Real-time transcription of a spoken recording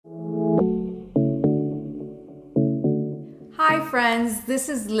Hi friends, this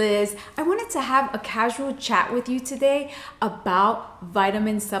is Liz. I wanted to have a casual chat with you today about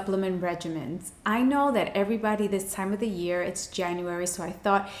vitamin supplement regimens. I know that everybody this time of the year, it's January, so I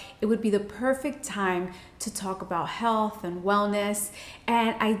thought it would be the perfect time to talk about health and wellness.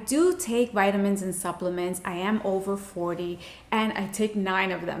 And I do take vitamins and supplements. I am over 40 and I take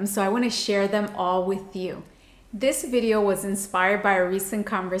 9 of them, so I want to share them all with you. This video was inspired by a recent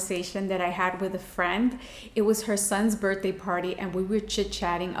conversation that I had with a friend. It was her son's birthday party and we were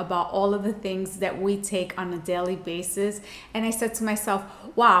chit-chatting about all of the things that we take on a daily basis. And I said to myself,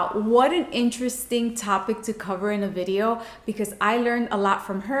 wow, what an interesting topic to cover in a video, because I learned a lot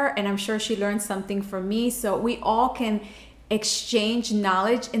from her and I'm sure she learned something from me. So we all can exchange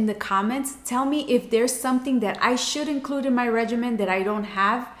knowledge in the comments. Tell me if there's something that I should include in my regimen that I don't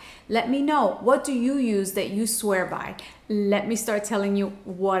have. Let me know. What do you use that you swear by? Let me start telling you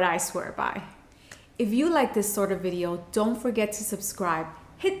what I swear by. If you like this sort of video, don't forget to subscribe.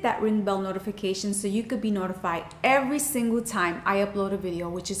 Hit that ring bell notification so you could be notified every single time I upload a video,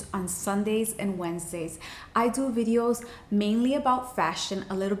 which is on Sundays and Wednesdays. I do videos mainly about fashion,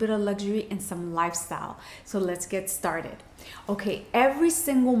 a little bit of luxury, and some lifestyle. So let's get started. Okay, every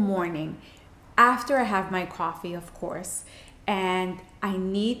single morning, after I have my coffee, of course, and I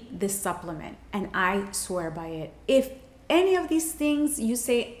need this supplement and I swear by it. If any of these things you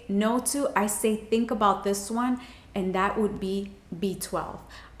say no to, I say think about this one, and that would be B12.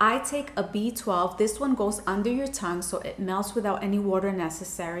 I take a B12. This one goes under your tongue so it melts without any water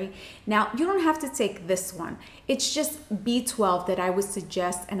necessary. Now, you don't have to take this one. It's just B12 that I would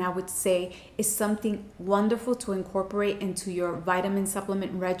suggest and I would say is something wonderful to incorporate into your vitamin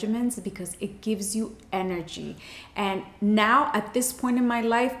supplement regimens because it gives you energy. And now at this point in my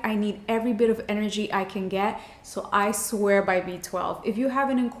life, I need every bit of energy I can get. So I swear by B12. If you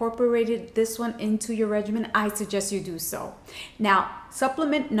haven't incorporated this one into your regimen, I suggest you do so. Now,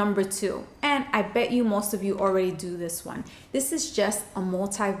 supplement number 2, and I bet you most of you already do this one. This is just a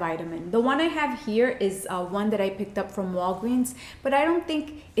multivitamin. The one I have here is one that I picked up from Walgreens, but I don't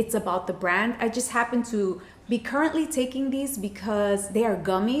think it's about the brand. I just happen to be currently taking these because they are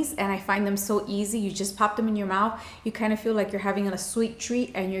gummies and I find them so easy. You just pop them in your mouth. You kind of feel like you're having a sweet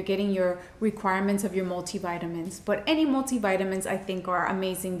treat and you're getting your requirements of your multivitamins. But any multivitamins I think are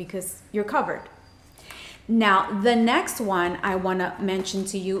amazing because you're covered. Now, the next one I want to mention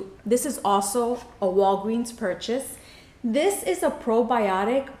to you, this is also a Walgreens purchase. This is a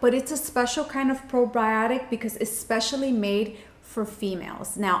probiotic, but it's a special kind of probiotic because it's specially made for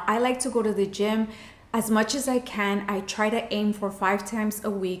females. Now, I like to go to the gym as much as I can. I try to aim for 5 times a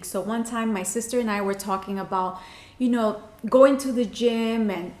week. So one time my sister and I were talking about, going to the gym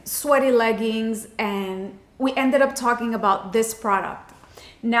and sweaty leggings, and we ended up talking about this product.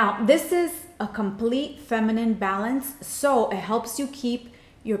 Now, this is a complete feminine balance, so it helps you keep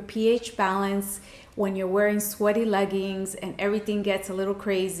your pH balance when you're wearing sweaty leggings and everything gets a little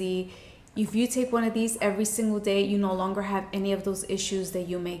crazy. If you take one of these every single day, you no longer have any of those issues that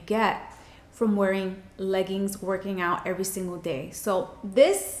you may get from wearing leggings working out every single day. So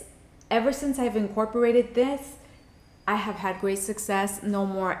this, ever since I've incorporated this, I have had great success. No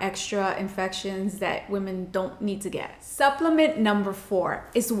more extra infections that women don't need to get. Supplement number 4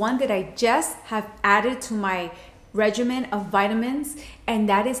 is one that I just have added to my regimen of vitamins, and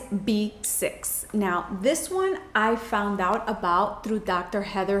that is B6. Now, this one I found out about through Dr.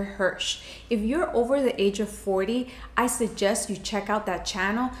 Heather Hirsch. If you're over the age of 40, I suggest you check out that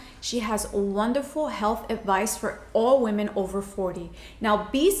channel. She has wonderful health advice for all women over 40. Now,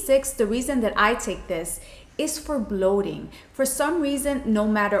 B6, the reason that I take this is for bloating. For some reason, no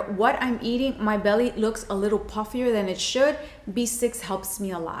matter what I'm eating, my belly looks a little puffier than it should. B6 helps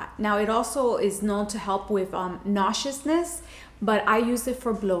me a lot. Now, it also is known to help with nauseousness, but I use it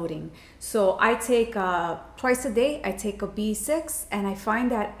for bloating. So I take twice a day, I take a B6, and I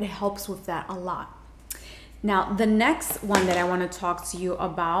find that it helps with that a lot. Now, the next one that I want to talk to you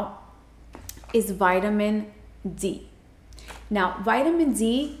about is vitamin D. Now, vitamin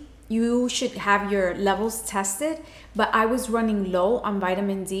D, you should have your levels tested, but I was running low on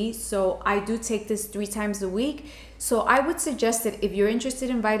vitamin D, so I do take this 3 times a week. So I would suggest that if you're interested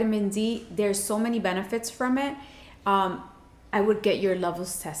in vitamin D, there's so many benefits from it. I would get your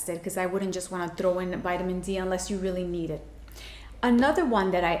levels tested because I wouldn't just want to throw in vitamin D unless you really need it. Another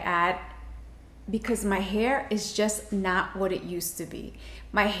one that I add, because my hair is just not what it used to be.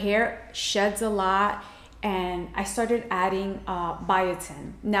 My hair sheds a lot, and I started adding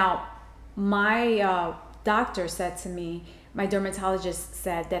biotin. Now, my doctor said to me, my dermatologist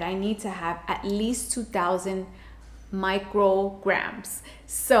said that I need to have at least 2,000 micrograms.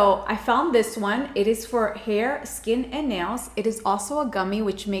 So I found this one. It is for hair, skin, and nails. It is also a gummy,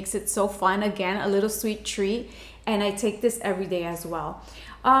 which makes it so fun. Again, a little sweet treat. And I take this every day as well.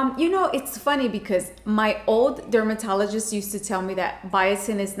 You know, it's funny because my old dermatologist used to tell me that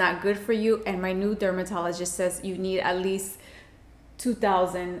biotin is not good for you, and my new dermatologist says you need at least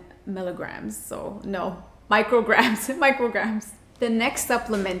 2,000 milligrams. So no, micrograms, micrograms. The next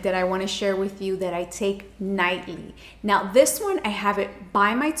supplement that I want to share with you that I take nightly. Now this one, I have it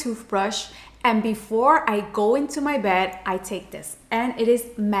by my toothbrush, and before I go into my bed, I take this, and it is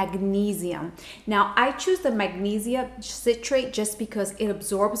magnesium. Now I choose the magnesium citrate just because it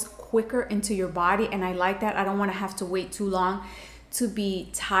absorbs quicker into your body, and I like that. I don't want to have to wait too long to be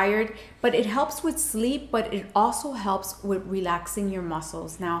tired, but it helps with sleep, but it also helps with relaxing your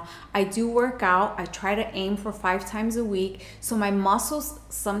muscles. Now I do work out. I try to aim for 5 times a week, so my muscles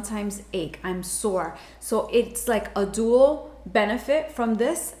sometimes ache. I'm sore, so it's like a dual benefit from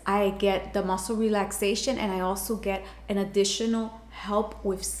this. I get the muscle relaxation, and I also get an additional help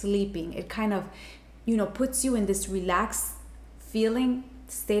with sleeping. It kind of, you know, puts you in this relaxed feeling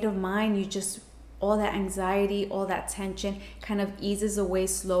state of mind. You just, all that anxiety, all that tension kind of eases away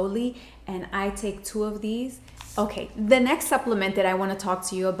slowly, and I take 2 of these. Okay, the next supplement that I want to talk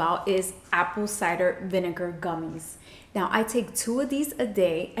to you about is apple cider vinegar gummies. Now I take 2 of these a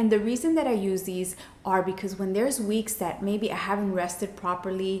day, and the reason that I use these are because when there's weeks that maybe I haven't rested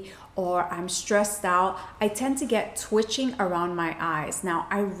properly or I'm stressed out, I tend to get twitching around my eyes. Now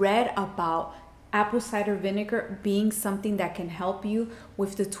I read about apple cider vinegar being something that can help you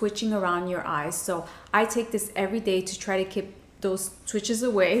with the twitching around your eyes. So I take this every day to try to keep those twitches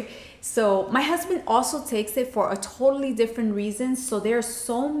away. So my husband also takes it for a totally different reason. So there are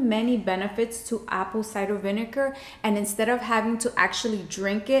so many benefits to apple cider vinegar, and instead of having to actually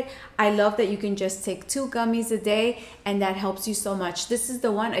drink it, I love that you can just take 2 gummies a day, and that helps you so much. This is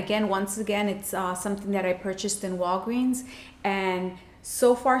the one, again, once again, it's something that I purchased in Walgreens, and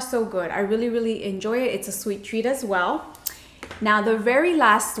so far so good. I really enjoy it. It's a sweet treat as well. Now the very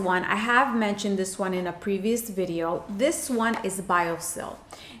last one, I have mentioned this one in a previous video. This one is BioSil.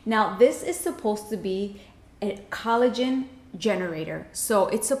 Now this is supposed to be a collagen generator. So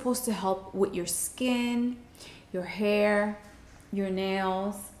it's supposed to help with your skin, your hair, your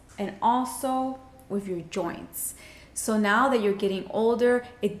nails, and also with your joints. So now that you're getting older,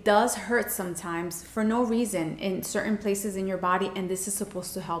 it does hurt sometimes for no reason in certain places in your body, and this is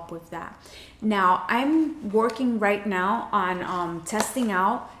supposed to help with that. Now, I'm working right now on testing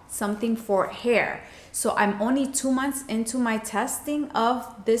out something for hair. So I'm only 2 months into my testing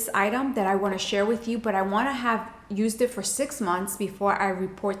of this item that I want to share with you, but I want to have used it for 6 months before I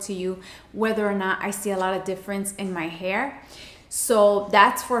report to you whether or not I see a lot of difference in my hair. So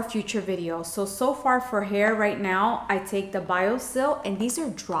that's for a future video. So far for hair right now, I take the BioSil, and these are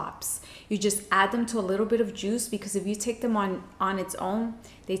drops. You just add them to a little bit of juice, because if you take them on its own,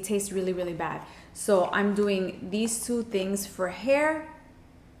 they taste really bad. So I'm doing these 2 things for hair.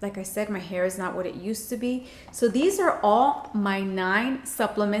 Like I said, my hair is not what it used to be. So these are all my 9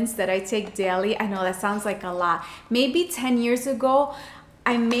 supplements that I take daily. I know that sounds like a lot. Maybe 10 years ago,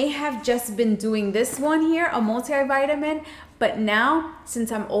 I may have just been doing this one here, a multivitamin, but now,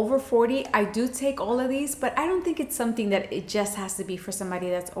 since I'm over 40, I do take all of these, but I don't think it's something that it just has to be for somebody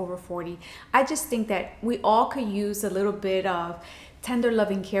that's over 40. I just think that we all could use a little bit of tender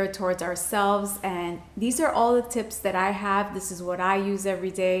loving care towards ourselves, and these are all the tips that I have. This is what I use every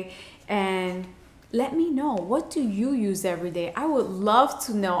day, and let me know, what do you use every day? I would love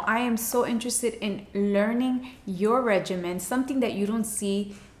to know. I am so interested in learning your regimen, something that you don't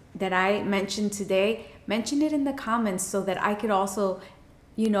see that I mentioned today. Mention it in the comments so that I could also,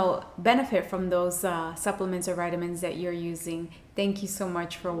 you know, benefit from those supplements or vitamins that you're using. Thank you so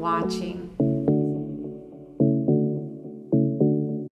much for watching.